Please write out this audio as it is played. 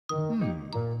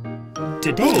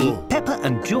Today, Peppa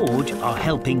and George are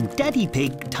helping Daddy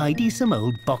Pig tidy some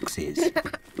old boxes.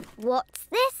 What's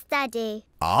this, Daddy?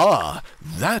 Ah,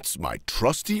 that's my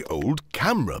trusty old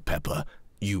camera, Peppa.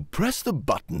 You press the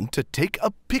button to take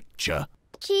a picture.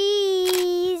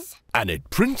 Cheese! And it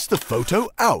prints the photo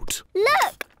out.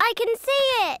 Look, I can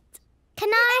see it. Can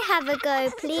I have a go,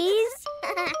 please?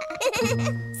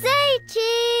 Say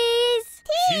cheese!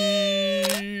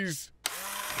 Cheese!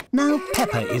 Now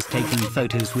Peppa is taking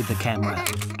photos with the camera.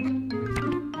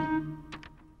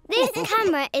 This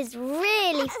camera is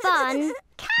really fun.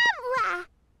 Camera!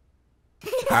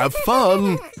 Have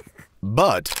fun!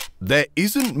 But there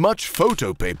isn't much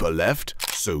photo paper left,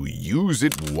 so use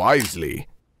it wisely.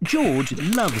 George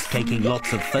loves taking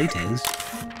lots of photos.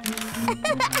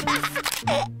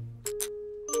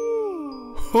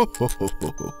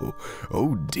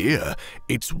 Oh dear,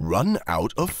 it's run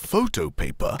out of photo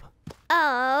paper.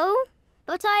 Oh,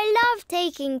 but I love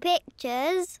taking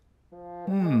pictures.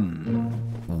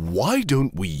 Why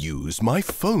don't we use my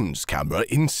phone's camera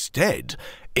instead?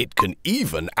 It can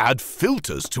even add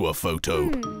filters to a photo.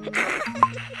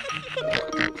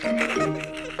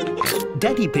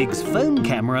 Daddy Pig's phone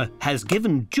camera has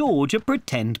given George a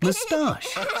pretend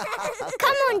moustache.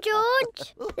 Come on,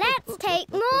 George. Let's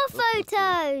take more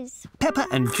photos. Peppa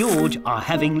and George are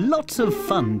having lots of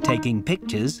fun taking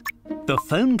pictures. The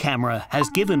phone camera has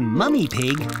given Mummy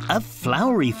Pig a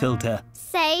flowery filter.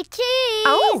 Say cheese.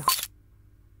 Oh!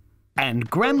 And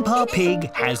Grandpa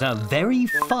Pig has a very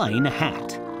fine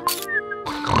hat.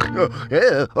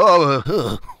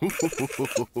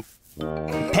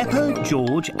 Peppa,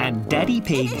 George and Daddy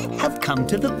Pig have come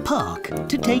to the park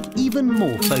to take even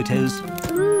more photos.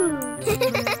 Ooh.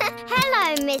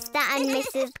 Hello, Mr. and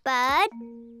Mrs. Bird.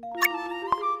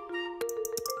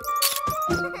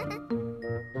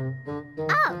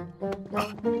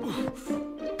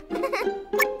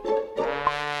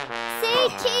 Say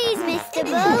cheese, Mr.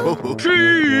 Bull.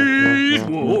 Cheese!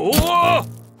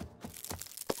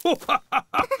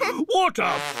 What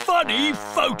a funny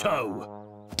photo!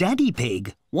 Daddy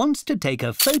Pig wants to take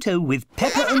a photo with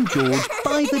Peppa and George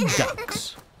by the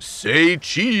ducks. Say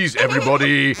cheese,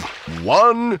 everybody.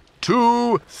 1,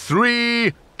 2,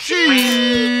 3,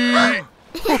 cheese!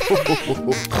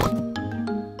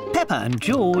 Peppa and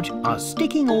George are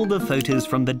sticking all the photos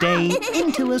from the day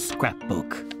into a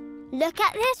scrapbook. Look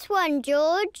at this one,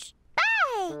 George.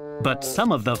 Bye. But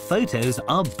some of the photos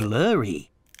are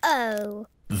blurry. Oh.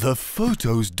 The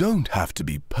photos don't have to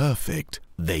be perfect.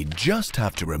 They just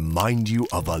have to remind you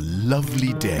of a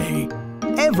lovely day.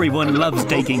 Everyone loves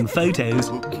taking photos,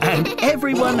 and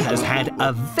everyone has had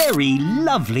a very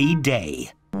lovely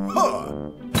day.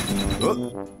 Wow.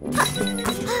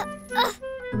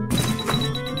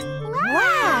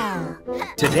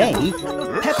 Today,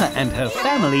 Peppa and her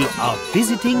family are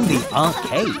visiting the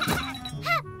arcade.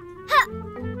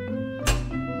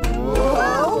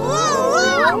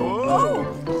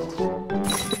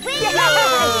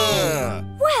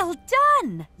 Well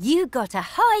done! You got a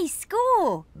high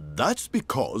score. That's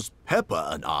because Peppa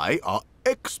and I are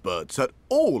experts at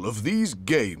all of these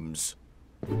games.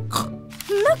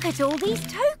 Look at all these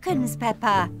tokens,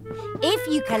 Peppa. If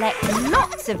you collect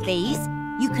lots of these,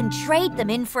 you can trade them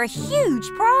in for a huge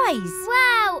prize.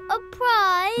 Wow, a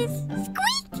prize.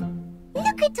 Squeak!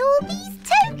 Look at all these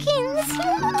tokens.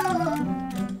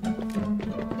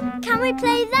 Can we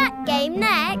play that game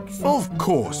next? Of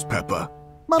course, Peppa.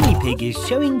 Mummy Pig is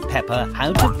showing Peppa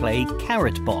how to play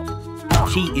Carrot Bop.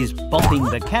 She is bopping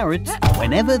the carrots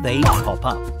whenever they pop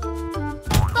up.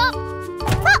 Bop!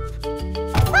 Bop!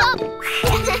 Bop!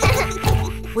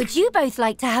 Would you both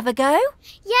like to have a go?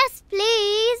 Yes,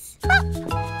 please. Bop!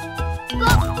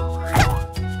 Bop!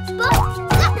 Bop!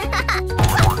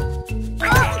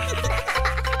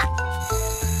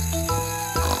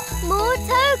 More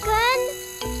tokens.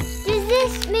 Does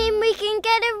this mean we can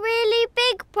get a really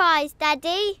big prize,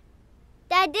 Daddy?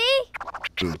 Daddy?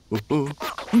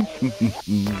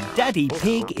 Daddy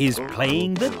Pig is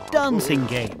playing the dancing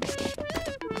game.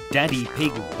 Daddy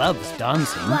Pig loves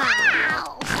dancing.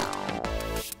 Wow!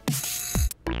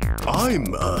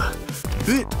 I'm a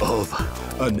bit of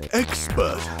an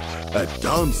expert at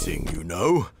dancing, you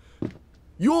know.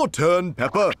 Your turn,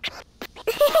 Peppa.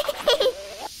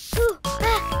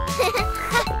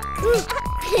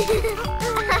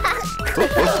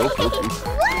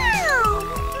 Wow!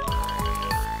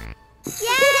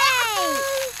 Yay!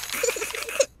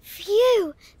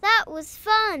 Phew, that was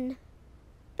fun.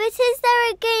 But is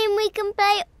there a game we can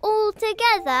play all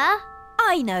together?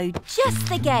 I know just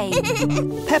the game.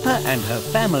 Peppa and her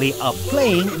family are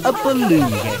playing a balloon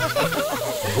game.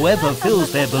 Whoever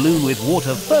fills their balloon with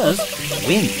water first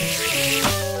wins.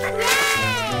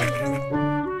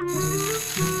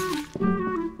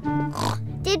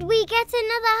 Did we get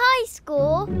another high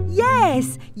score?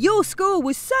 Yes, your score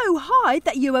was so high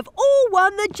that you have all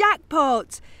won the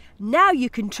jackpot. Now you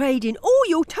can trade in all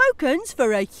your tokens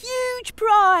for a huge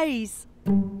prize.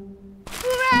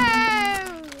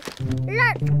 Hooray!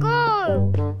 Let's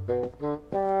go!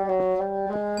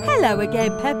 Hello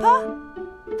again, Peppa.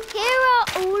 Here are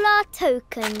all our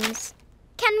tokens.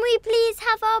 Can we please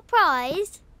have our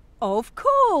prize? Of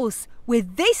course.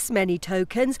 With this many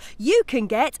tokens, you can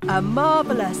get a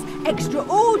marvellous,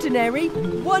 extraordinary,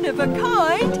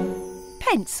 one-of-a-kind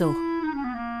pencil.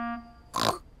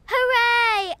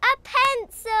 Hooray! A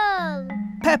pencil!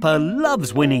 Peppa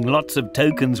loves winning lots of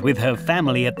tokens with her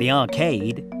family at the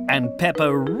arcade, and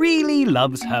Peppa really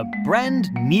loves her brand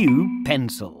new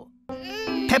pencil.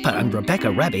 Peppa and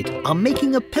Rebecca Rabbit are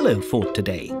making a pillow fort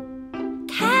today.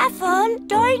 Careful,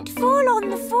 don't fall on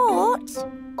the fort.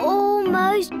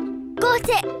 Almost got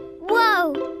it!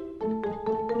 Whoa!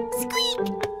 Squeak!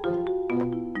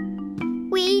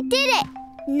 We did it!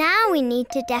 Now we need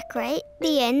to decorate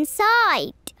the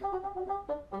inside.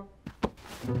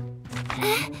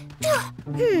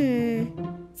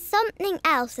 Something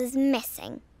else is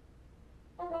missing.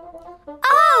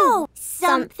 Oh!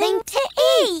 Something to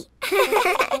eat!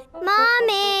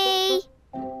 Mummy!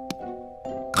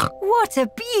 What a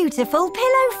beautiful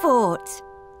pillow fort!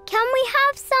 Can we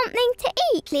have something to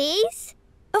eat, please?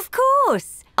 Of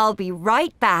course. I'll be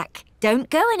right back. Don't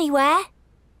go anywhere.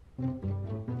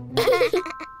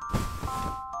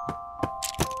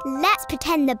 Let's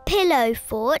pretend the pillow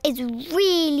fort is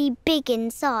really big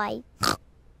inside.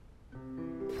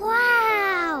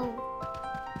 Wow!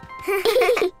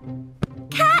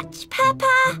 Catch,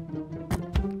 Peppa!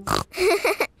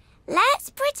 Let's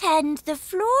pretend the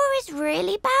floor is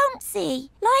really bouncy,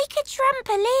 like a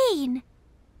trampoline.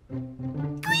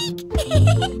 Squeak!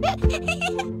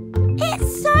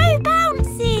 It's so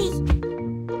bouncy!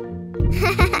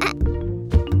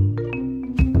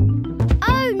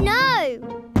 Oh no!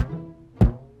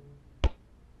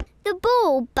 The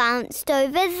ball bounced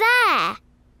over there.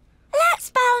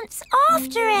 Let's bounce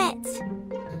after it.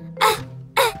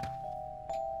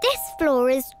 This floor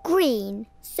is green,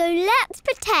 so let's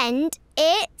pretend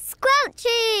it's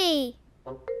squelchy.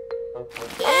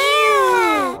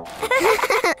 Ew!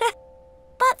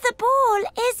 But the ball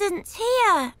isn't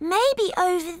here. Maybe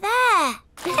over there.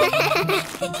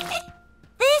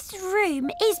 This room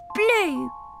is blue,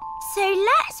 so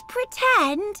let's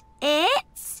pretend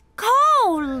it's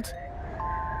cold.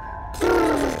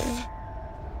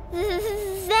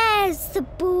 There's the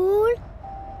ball.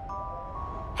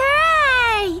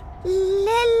 Hooray!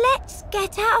 Let's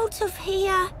get out of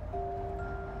here.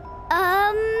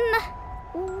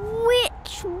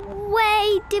 Which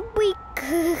way did we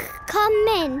come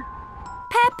in?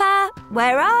 Peppa,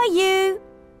 where are you?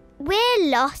 We're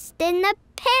lost in the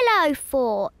pillow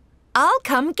fort. I'll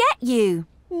come get you.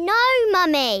 No,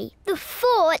 Mummy. The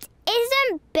fort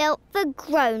isn't built for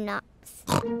grown-ups.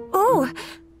 Oh,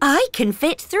 I can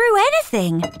fit through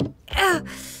anything.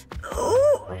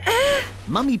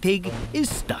 Mummy Pig is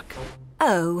stuck.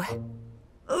 Oh.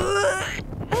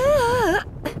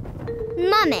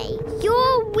 Mummy,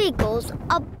 your wiggles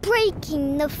are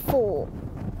breaking the fort.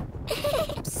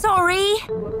 Sorry.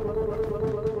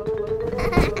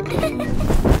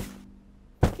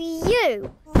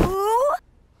 You.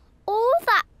 All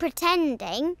that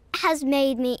pretending has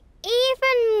made me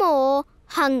even more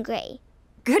hungry.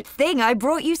 Good thing I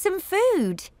brought you some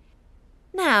food.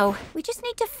 Now, we just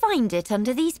need to find it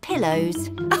under these pillows.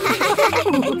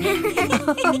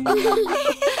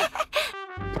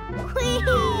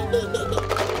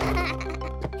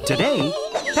 Today,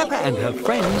 Peppa and her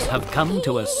friends have come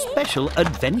to a special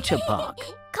adventure park.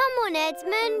 Come on,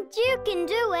 Edmund, you can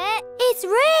do it. It's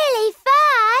really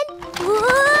fun.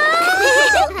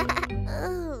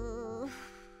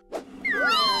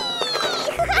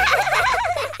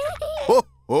 Ho,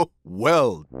 ho,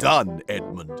 well done,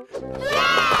 Edmund.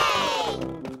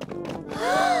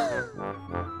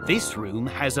 This room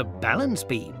has a balance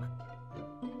beam.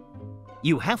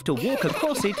 You have to walk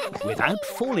across it without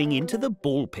falling into the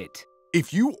ball pit.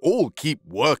 If you all keep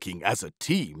working as a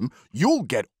team, you'll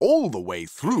get all the way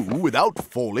through without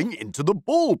falling into the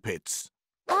ball pits.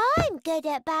 I'm good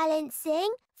at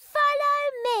balancing.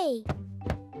 Follow me.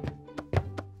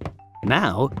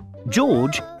 Now,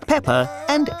 George, Peppa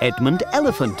and Edmund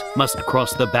Elephant must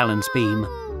cross the balance beam.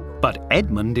 But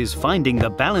Edmund is finding the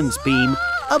balance beam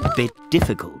a bit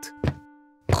difficult.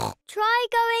 Try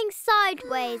going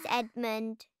sideways,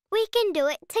 Edmund. We can do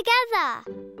it together.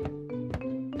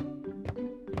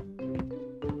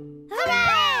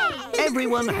 Hooray!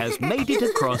 Everyone has made it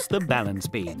across the balance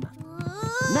beam.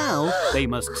 Now they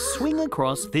must swing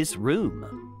across this room.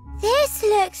 This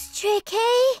looks tricky.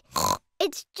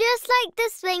 It's just like the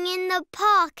swing in the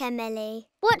park, Emily.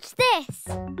 Watch this.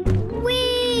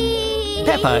 Whee!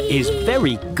 Peppa is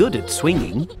very good at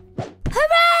swinging.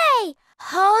 Hooray!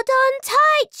 Hold on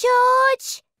tight,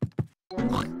 George.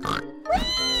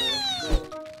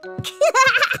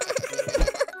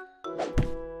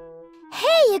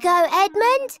 Here you go,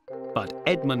 Edmund. But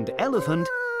Edmund Elephant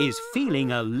is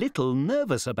feeling a little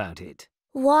nervous about it.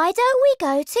 Why don't we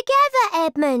go together,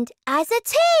 Edmund, as a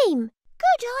team?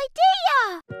 Good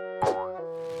idea!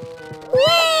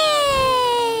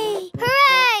 Whee!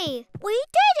 Hooray! We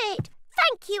did it!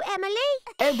 Thank you, Emily.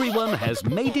 Everyone has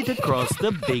made it across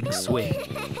the big swing.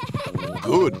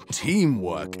 Good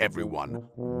teamwork, everyone.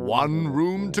 One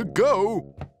room to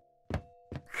go.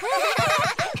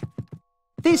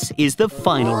 This is the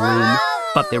final room,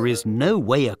 but there is no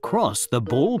way across the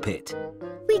ball pit.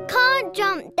 We can't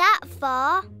jump that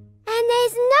far. And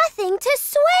there's nothing to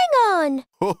swing on.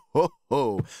 Ho, ho,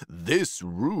 ho. This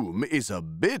room is a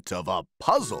bit of a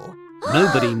puzzle.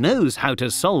 Nobody knows how to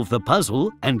solve the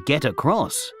puzzle and get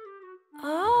across.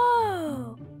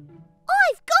 Oh.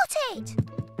 I've got it.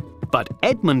 But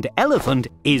Edmund Elephant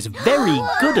is very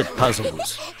good at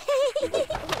puzzles.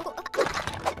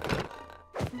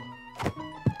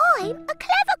 I'm a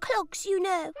clever clogs, you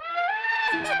know.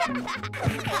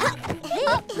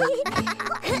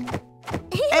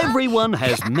 Everyone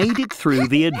has made it through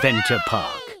the adventure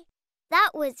park. That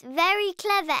was very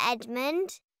clever,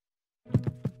 Edmund.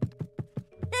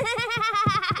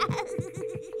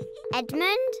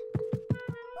 Edmund?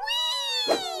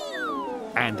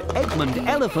 And Edmund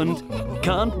Elephant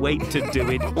can't wait to do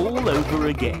it all over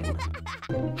again.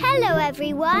 Hello,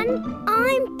 everyone.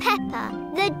 I'm Peppa,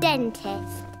 the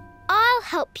dentist. I'll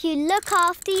help you look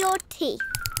after your teeth.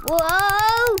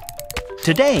 Whoa!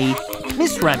 Today,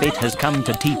 Miss Rabbit has come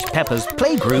to teach Peppa's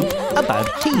playgroup about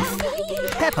teeth.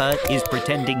 Peppa is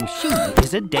pretending she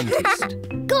is a dentist.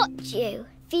 Got you.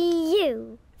 For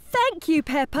you. Thank you,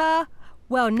 Peppa.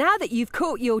 Well, now that you've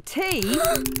caught your teeth,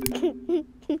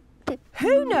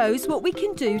 who knows what we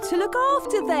can do to look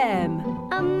after them?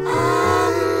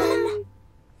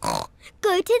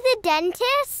 Go to the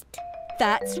dentist?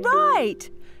 That's right.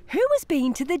 Who has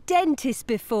been to the dentist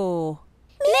before?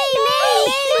 Me!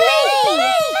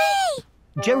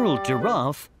 Gerald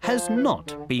Giraffe has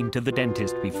not been to the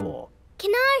dentist before.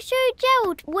 Can I show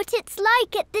Gerald what it's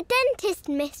like at the dentist,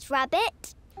 Miss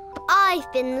Rabbit? I've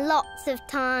been lots of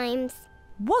times.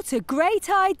 What a great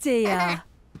idea.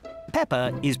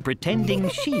 Peppa is pretending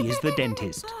she is the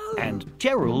dentist and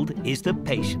Gerald is the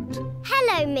patient.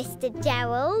 Hello, Mr.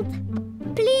 Gerald.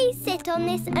 Please sit on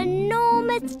this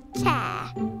enormous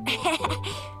chair.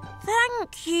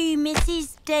 Thank you,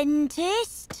 Mrs.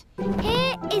 Dentist.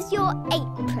 Here is your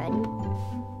apron.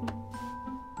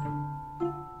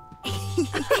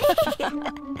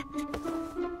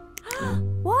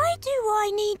 Why do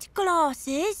I need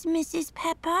glasses, Mrs.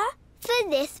 Peppa? For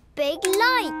this big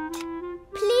light.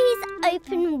 Please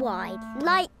open wide,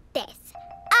 like this.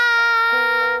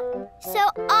 So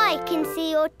I can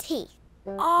see your teeth.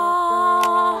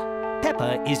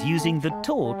 Peppa is using the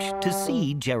torch to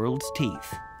see Gerald's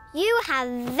teeth. You have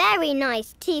very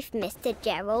nice teeth, Mr.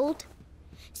 Gerald.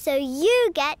 So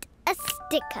you get a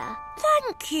sticker.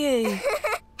 Thank you.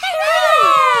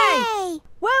 Hooray!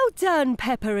 Well done,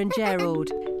 Peppa and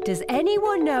Gerald. Does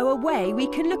anyone know a way we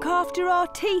can look after our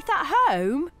teeth at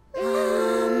home?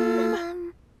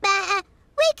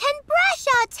 We can brush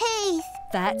our teeth.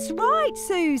 That's right,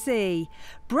 Susie.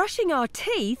 Brushing our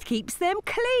teeth keeps them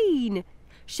clean.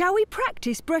 Shall we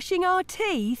practice brushing our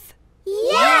teeth?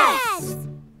 Yes!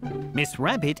 Miss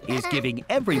Rabbit is giving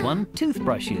everyone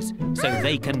toothbrushes so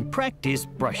they can practice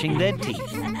brushing their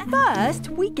teeth. First,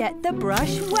 we get the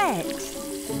brush wet.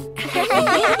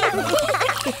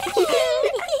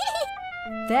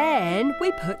 Then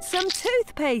we put some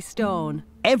toothpaste on.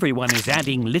 Everyone is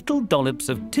adding little dollops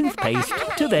of toothpaste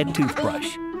to their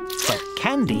toothbrush. But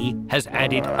Candy has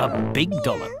added a big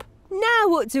dollop. Now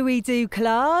what do we do,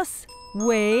 class?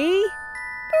 We...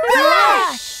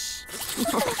 Brush!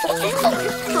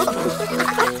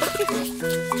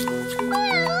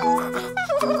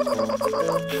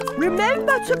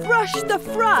 Remember to brush the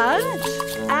front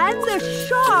and the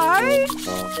sides,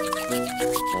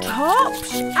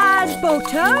 tops and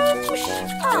bottoms.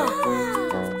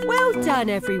 Well done,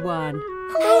 everyone.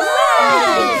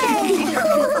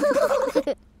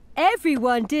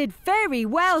 Everyone did very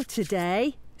well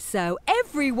today, so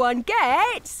everyone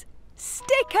gets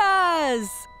stickers.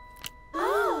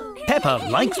 Peppa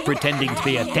likes pretending to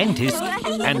be a dentist,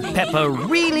 and Peppa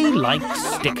really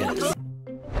likes stickers.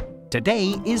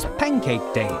 Today is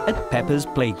Pancake Day at Peppa's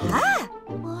playgroup.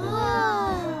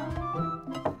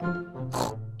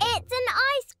 It's an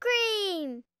ice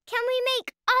cream! Can we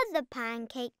make other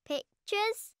pancake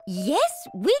pictures? Yes,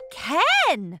 we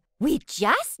can. We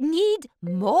just need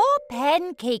more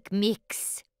pancake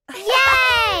mix.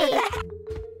 Yay!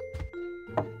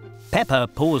 Peppa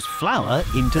pours flour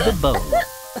into the bowl.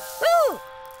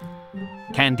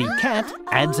 Candy Cat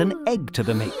adds an egg to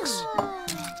the mix.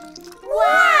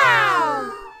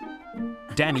 Wow!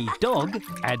 Danny Dog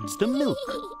adds the milk.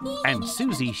 And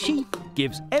Susie Sheep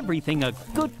gives everything a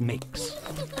good mix.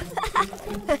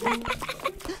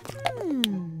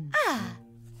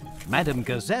 Madame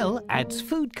Gazelle adds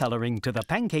food colouring to the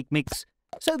pancake mix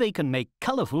so they can make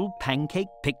colourful pancake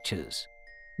pictures.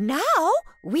 Now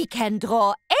we can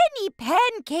draw any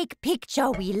pancake picture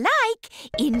we like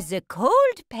in the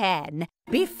cold pan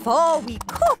before we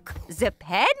cook the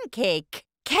pancake.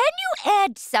 Can you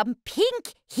add some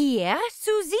pink here,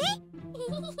 Susie?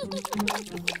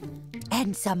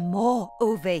 And some more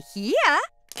over here?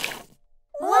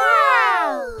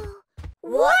 Wow!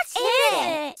 What's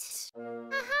it?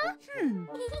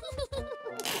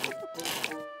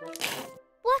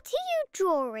 What are you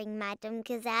drawing, Madame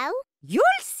Gazelle? You'll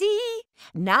see.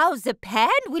 Now the pan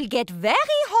will get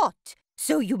very hot,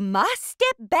 so you must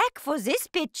step back for this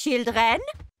bit, children.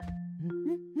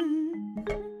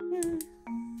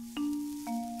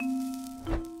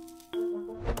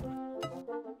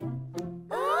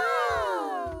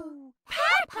 Oh!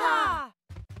 Peppa!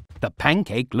 The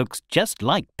pancake looks just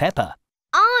like Peppa.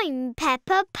 I'm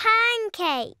Peppa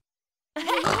Pancake.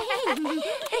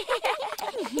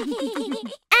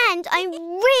 And I'm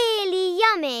really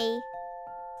yummy.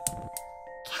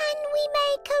 Can we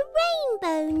make a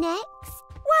rainbow next?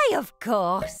 Why, of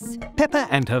course. Peppa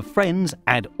and her friends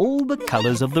add all the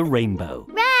colours of the rainbow.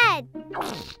 Red,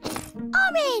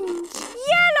 orange,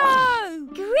 Yellow!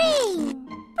 green.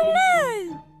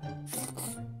 Blue!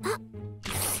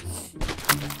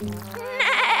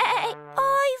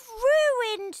 I've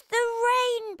ruined the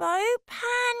rainbow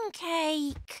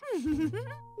pancake.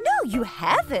 No, you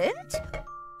haven't.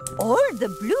 All the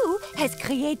blue has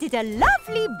created a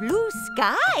lovely blue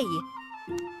sky.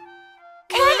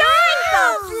 Can I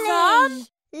have some?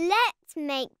 Let's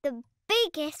make the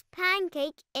biggest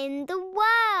pancake in the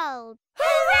world.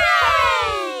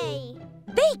 Hooray!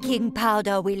 Baking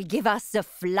powder will give us the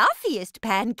fluffiest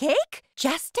pancake.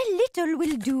 Just a little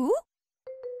will do.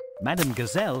 Madame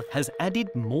Gazelle has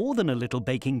added more than a little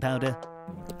baking powder.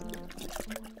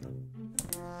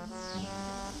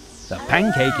 The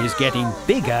pancake is getting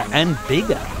bigger and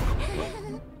bigger.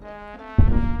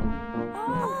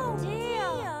 Oh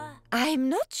dear. I'm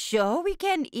not sure we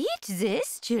can eat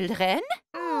this, children.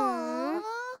 Aww.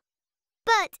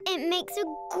 But it makes a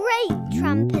great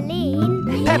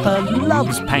trampoline. Peppa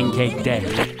loves Pancake Day.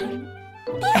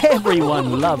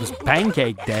 Everyone loves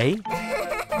Pancake Day.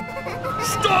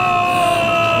 Stop!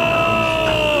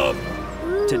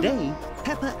 Today,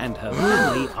 Peppa and her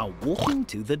family are walking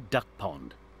to the duck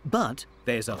pond. But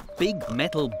there's a big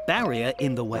metal barrier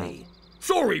in the way.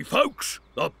 Sorry, folks.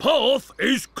 The path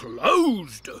is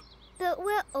closed. But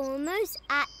we're almost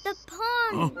at the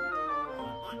pond.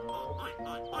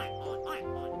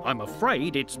 I'm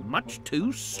afraid it's much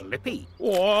too slippy.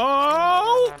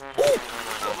 Whoa!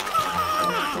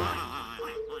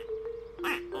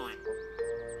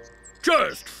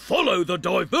 Just follow the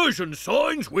diversion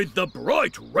signs with the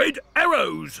bright red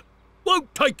arrows.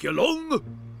 Won't take you long.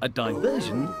 A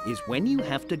diversion is when you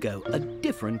have to go a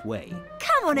different way.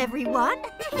 Come on, everyone.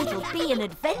 It'll be an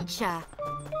adventure.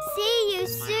 See you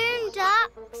soon,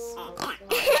 ducks.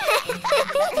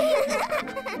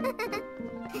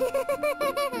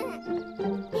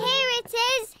 Here it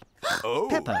is. Oh.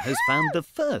 Peppa has found the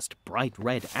first bright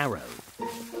red arrow.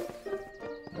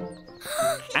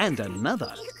 And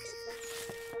another.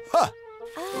 Ha!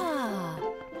 Ah.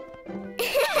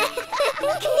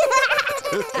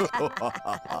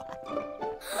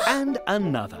 And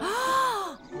another.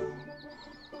 Oh!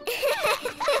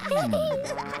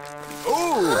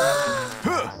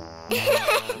 Huh.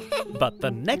 But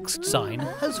the next sign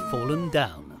has fallen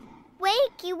down.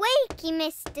 Wakey, wakey,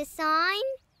 Mr. Sign.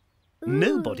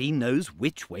 Nobody knows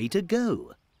which way to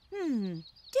go. Do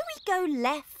we go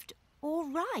left or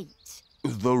right?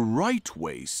 The right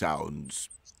way sounds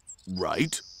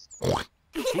right.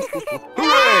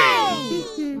 Hooray!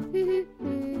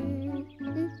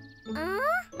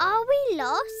 Are we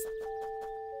lost?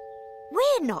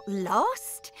 We're not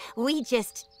lost. We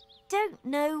just don't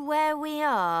know where we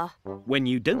are. When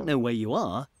you don't know where you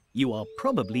are, you are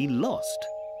probably lost.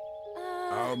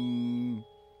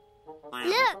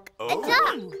 Look, a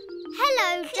duck.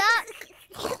 Hello, duck.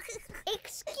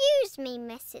 Excuse me,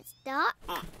 Mrs. Duck.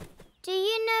 Do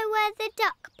you know where the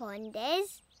duck pond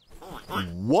is?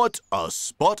 What a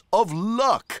spot of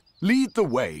luck! Lead the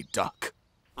way, duck.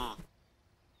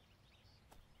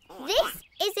 This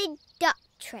is a duck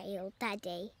trail,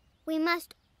 Daddy. We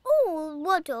must all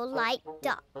waddle like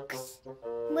ducks.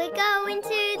 We're going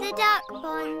to the duck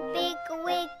pond, big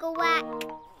wiggle whack.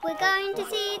 We're going to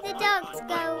see the ducks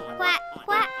go quack,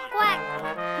 quack,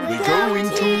 quack. We're going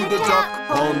to the duck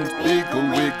pond, wiggle,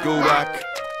 wiggle, whack.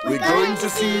 We're going to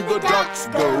see the ducks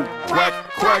go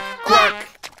quack, quack, quack.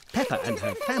 Peppa and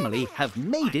her family have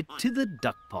made it to the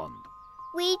duck pond.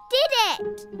 We did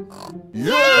it!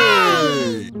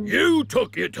 Yay! You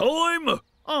took your time.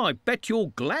 I bet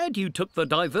you're glad you took the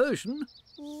diversion.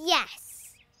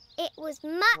 Yes, it was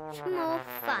much more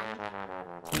fun.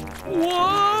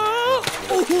 Whoa!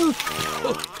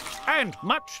 And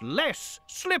much less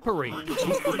slippery. Quack,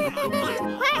 quack,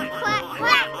 quack,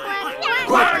 quack, quack, quack,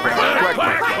 Quack, quack,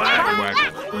 quack, quack, quack.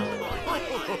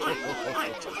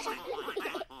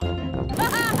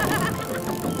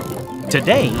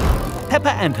 Today,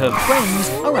 Peppa and her friends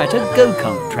are at a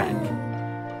go-kart track.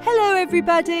 Hello,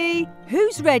 everybody.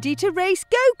 Who's ready to race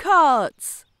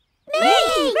go-karts?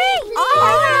 Me!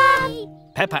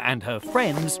 Peppa and her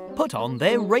friends put on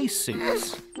their race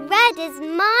suits. Red is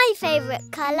my favourite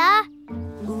colour.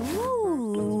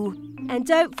 Ooh. And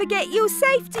don't forget your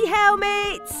safety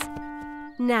helmets.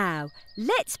 Now,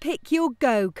 let's pick your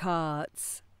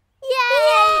go-karts.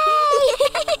 Yay!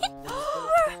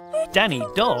 Danny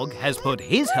Dog has put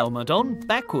his helmet on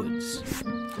backwards.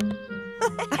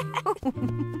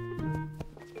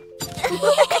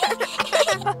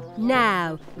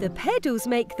 Now, the pedals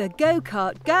make the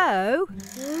go-kart go.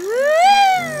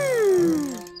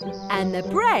 And the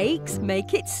brakes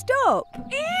make it stop.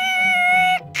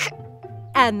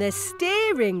 And the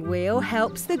steering wheel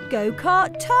helps the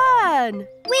go-kart turn.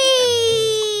 Whee!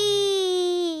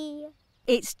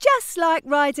 It's just like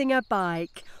riding a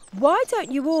bike. Why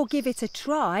don't you all give it a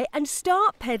try and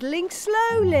start pedalling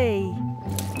slowly?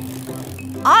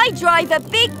 I drive a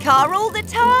big car all the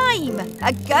time.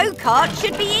 A go-kart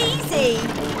should be easy.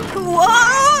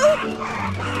 Whoa!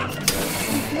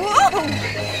 Whoa!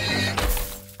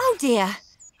 Oh dear,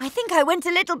 I think I went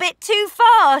a little bit too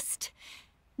fast.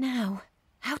 Now,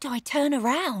 how do I turn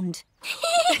around?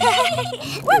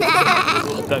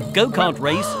 The go-kart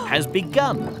race has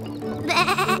begun.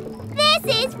 This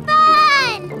is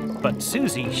fun! But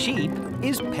Susie Sheep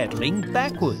is pedalling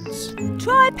backwards.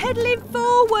 Try pedalling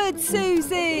forward,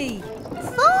 Susie.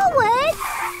 Forward?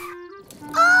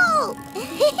 Oh!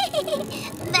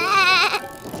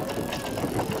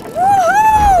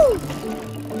 Woohoo!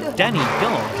 Danny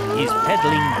Dog is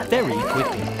pedalling very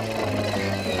quickly.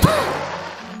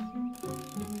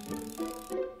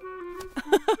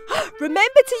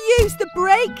 Remember to use the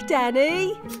brake,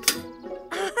 Danny.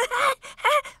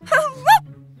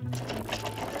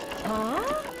 Huh?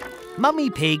 Mummy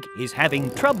Pig is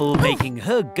having trouble making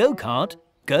her go-kart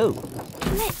go.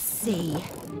 Let's see.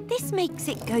 This makes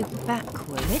it go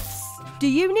backwards. Do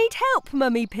you need help,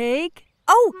 Mummy Pig?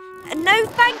 Oh, no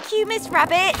thank you, Miss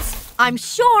Rabbit. I'm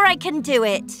sure I can do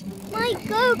it. My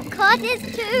go-kart is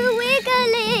too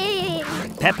wiggly.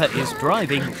 Peppa is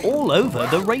driving all over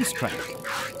the racetrack.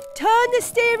 Turn the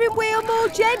steering wheel more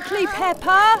gently,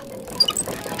 Peppa.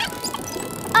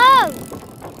 Oh!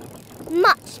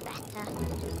 Much better.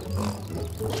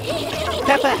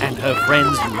 Peppa and her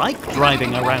friends like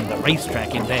driving around the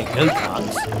racetrack in their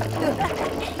go-karts.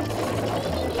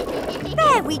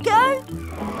 There we go.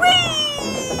 Whee!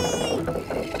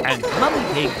 And Mummy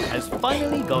Pig has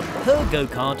finally got her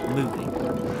go-kart moving.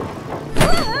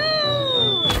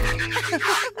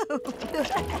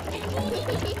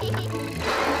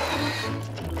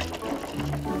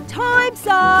 Time's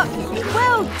up.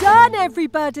 Well done,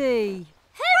 everybody.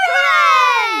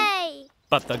 Hooray!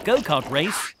 But the go-kart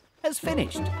race has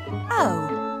finished.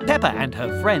 Oh, Peppa and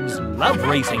her friends love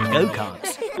racing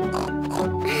go-karts.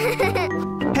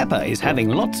 Peppa is having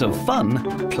lots of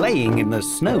fun playing in the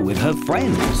snow with her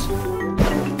friends.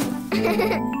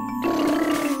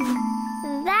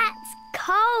 That's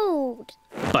cold.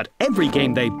 But every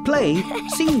game they play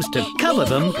seems to cover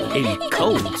them in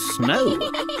cold snow.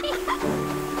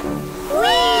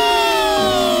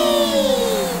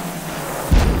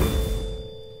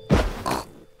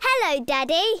 Hello,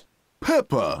 Daddy.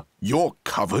 Peppa, you're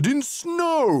covered in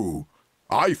snow.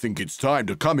 I think it's time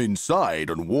to come inside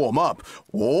and warm up,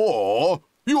 or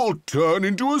you'll turn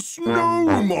into a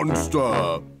snow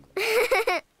monster.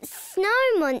 snow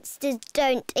monsters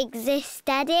don't exist,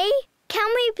 Daddy. Can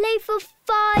we play for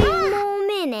 5 more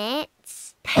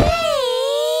minutes? Please?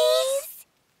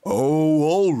 Oh,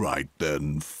 all right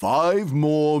then. 5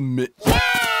 more minutes. Yay!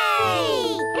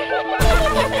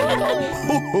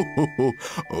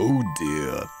 Oh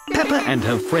dear. Peppa and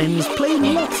her friends play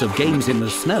lots of games in the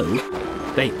snow.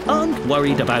 They aren't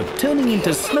worried about turning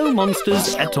into snow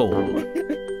monsters at all.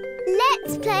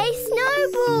 Let's play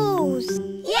snowballs!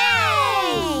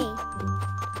 Yay!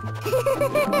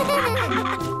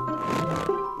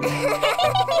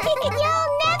 You'll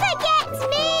never get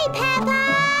me, Peppa!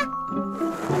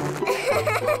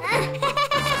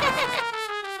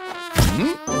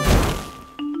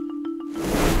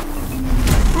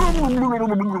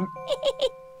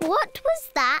 What was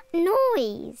that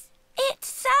noise? It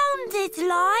sounded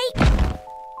like...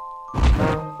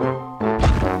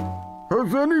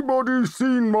 Has anybody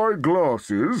seen my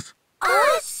glasses?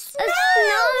 A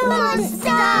snow monster!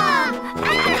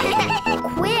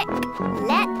 Quick,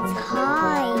 let's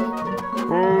hide.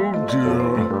 Oh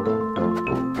dear.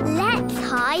 Let's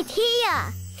hide here.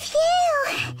 Phew!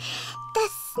 The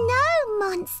snow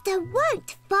monster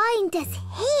won't find us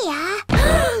here.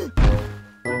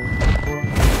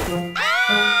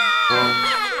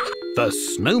 The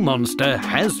snow monster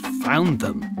has found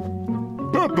them.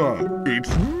 Peppa,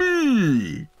 it's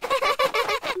me!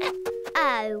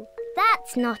 Oh,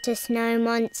 that's not a snow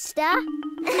monster.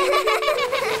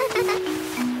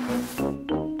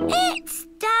 It's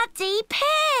Daddy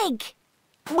Pig!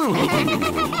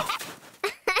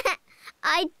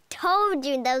 I told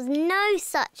you there was no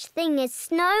such thing as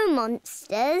snow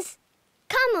monsters.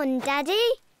 Come on, Daddy.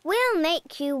 We'll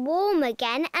make you warm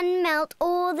again and melt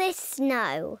all this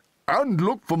snow. And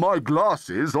look for my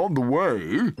glasses on the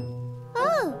way.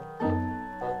 Oh!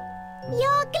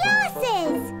 Your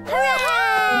glasses!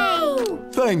 Hooray!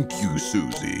 Thank you,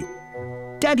 Susie.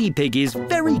 Daddy Pig is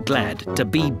very glad to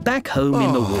be back home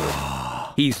in the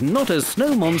warm. He's not a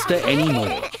snow monster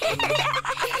anymore.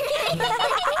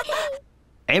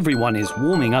 Everyone is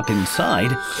warming up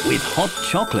inside with hot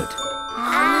chocolate.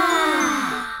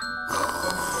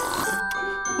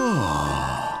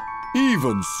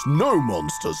 Even snow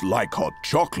monsters like hot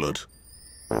chocolate.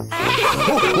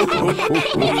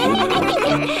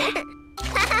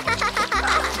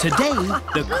 Today,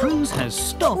 the cruise has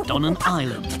stopped on an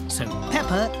island, so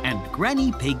Peppa and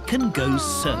Granny Pig can go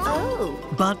surfing.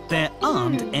 But there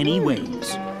aren't any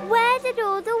waves. Where did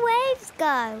all the waves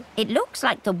go? It looks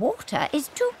like the water is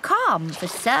too calm for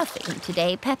surfing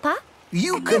today, Peppa.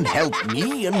 You can help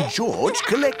me and George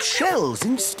collect shells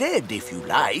instead, if you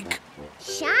like.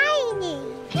 Shiny!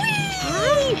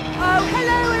 Oh,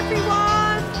 hello,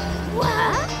 everyone!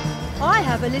 What? I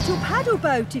have a little paddle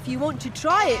boat if you want to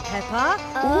try it, Peppa.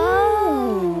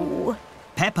 Ooh.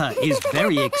 Peppa is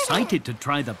very excited to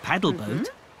try the paddle boat.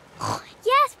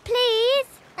 Yes, please.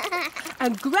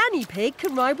 And Granny Pig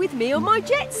can ride with me on my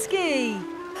jet ski.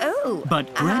 Oh.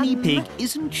 But Granny Pig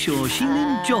isn't sure she'll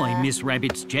enjoy Miss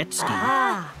Rabbit's jet ski.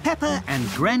 Peppa and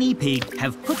Granny Pig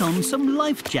have put on some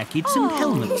life jackets and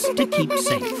helmets to keep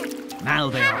safe. Now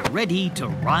they are ready to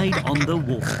ride on the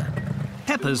water.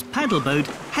 Peppa's paddle boat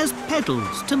has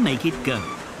pedals to make it go.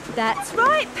 That's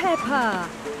right, Peppa.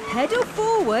 Pedal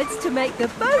forwards to make the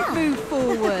boat move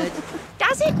forward.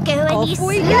 Does it go any Off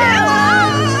we slower? go!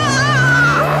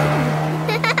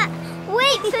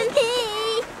 Wait for me.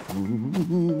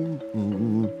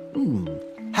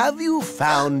 Have you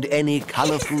found any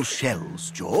colourful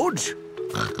shells, George?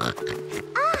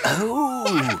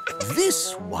 Oh,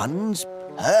 this one's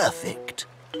perfect.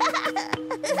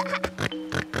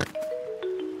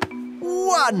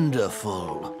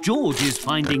 Wonderful. George is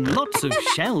finding lots of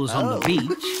shells on the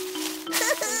beach.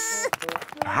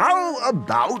 How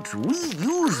about we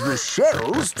use the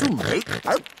shells to make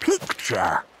a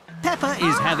picture? Peppa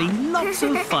is having lots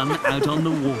of fun out on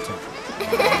the water.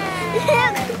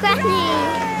 Look, Granny.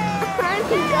 I'm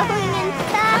going in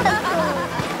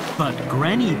circles. But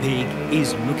Granny Pig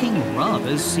is looking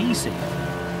rather seasick.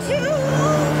 Too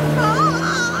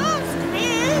fast,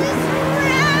 Miss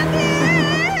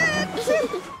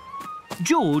Rabbit.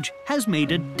 George has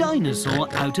made a dinosaur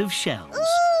out of shells.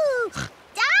 Ooh,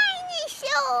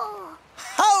 dinosaur.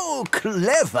 How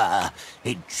clever!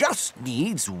 It just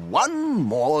needs one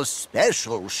more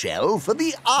special shell for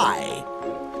the eye.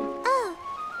 Oh.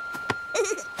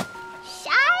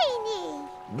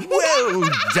 Shiny. Well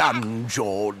done,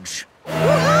 George.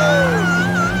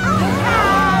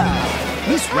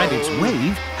 Miss Rabbit's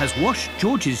wave has washed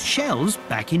George's shells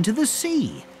back into the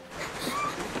sea.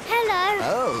 Hello,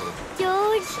 Oh.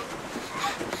 George.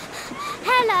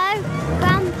 Hello,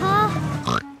 Grandpa.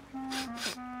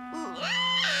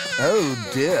 Oh,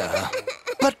 dear.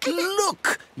 But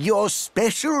look, your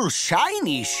special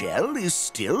shiny shell is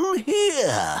still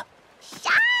here.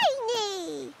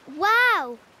 Shiny!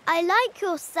 Wow, I like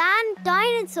your sand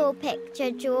dinosaur picture,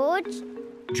 George.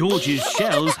 George's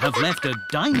shells have left a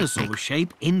dinosaur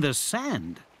shape in the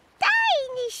sand.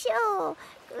 Dinosaur!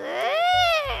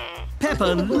 Peppa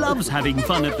loves having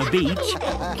fun at the beach.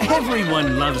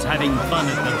 Everyone loves having fun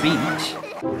at the beach.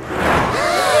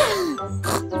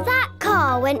 That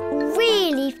car went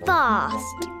really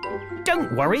fast.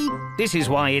 Don't worry, this is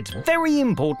why it's very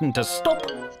important to stop,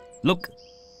 look,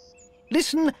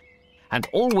 listen, and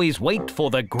always wait for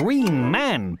the green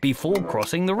man before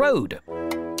crossing the road.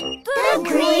 The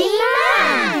Green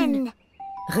Man!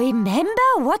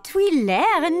 Remember what we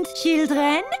learned,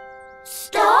 children?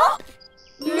 Stop,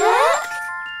 look,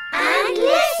 and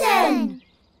listen.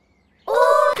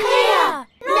 All clear,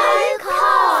 no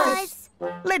cars.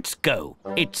 Let's go.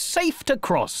 It's safe to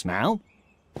cross now.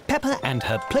 Peppa and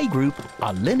her playgroup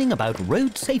are learning about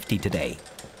road safety today.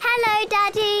 Hello,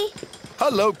 Daddy.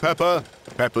 Hello, Peppa.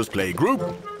 Peppa's playgroup.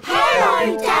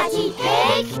 Hello, Daddy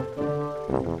Pig.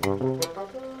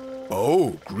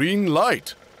 Oh, green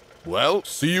light. Well,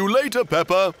 see you later,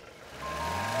 Peppa.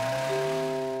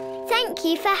 Thank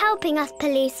you for helping us,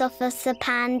 Police Officer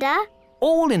Panda.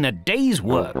 All in a day's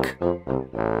work.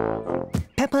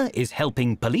 Peppa is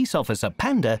helping Police Officer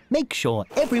Panda make sure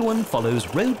everyone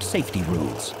follows road safety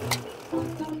rules.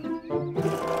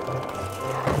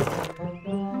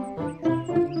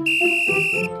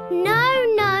 No.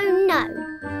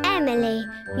 Emily,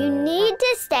 you need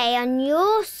to stay on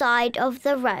your side of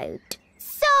the road.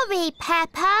 Sorry,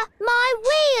 Peppa. My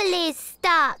wheel is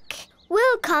stuck.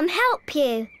 We'll come help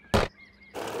you.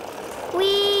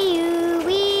 Wee-oo,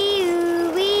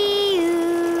 wee-oo,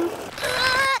 wee-oo.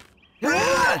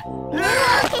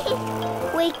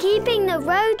 We're keeping the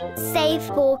road safe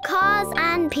for cars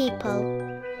and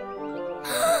people.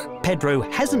 Pedro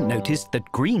hasn't noticed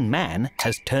that Green Man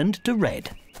has turned to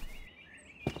red.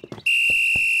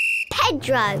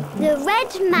 Pedro, the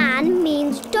red man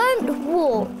means don't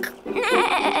walk.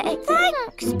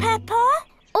 Thanks, Peppa.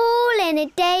 All in a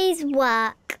day's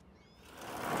work.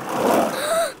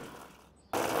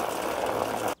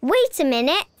 Wait a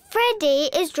minute. Freddy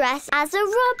is dressed as a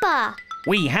robber.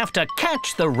 We have to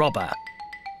catch the robber.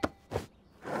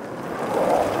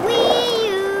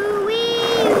 Wee-oo,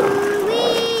 wee-oo,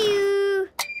 wee-oo.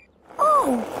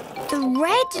 Oh, the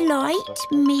red light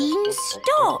means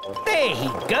stop. There he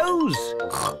goes.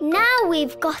 Now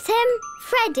we've got him.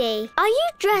 Freddy, are you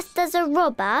dressed as a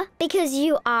robber because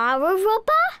you are a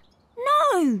robber?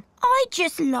 No, I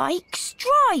just like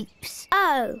stripes.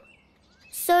 Oh,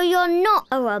 so you're not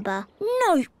a robber?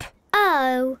 Nope.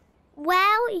 Oh,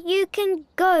 well, you can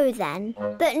go then,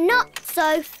 but not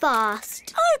so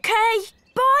fast. Okay,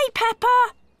 bye,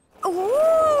 Peppa.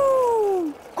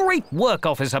 Ooh! Great work,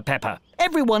 Officer Peppa.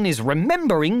 Everyone is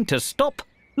remembering to stop,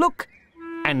 look,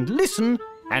 and listen,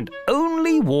 and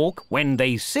only walk when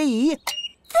they see...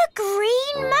 The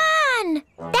Green Man!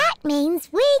 That means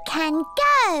we can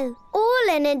go. All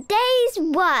in a day's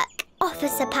work,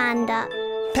 Officer Panda.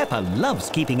 Peppa loves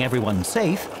keeping everyone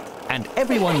safe, and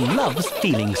everyone loves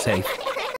feeling safe.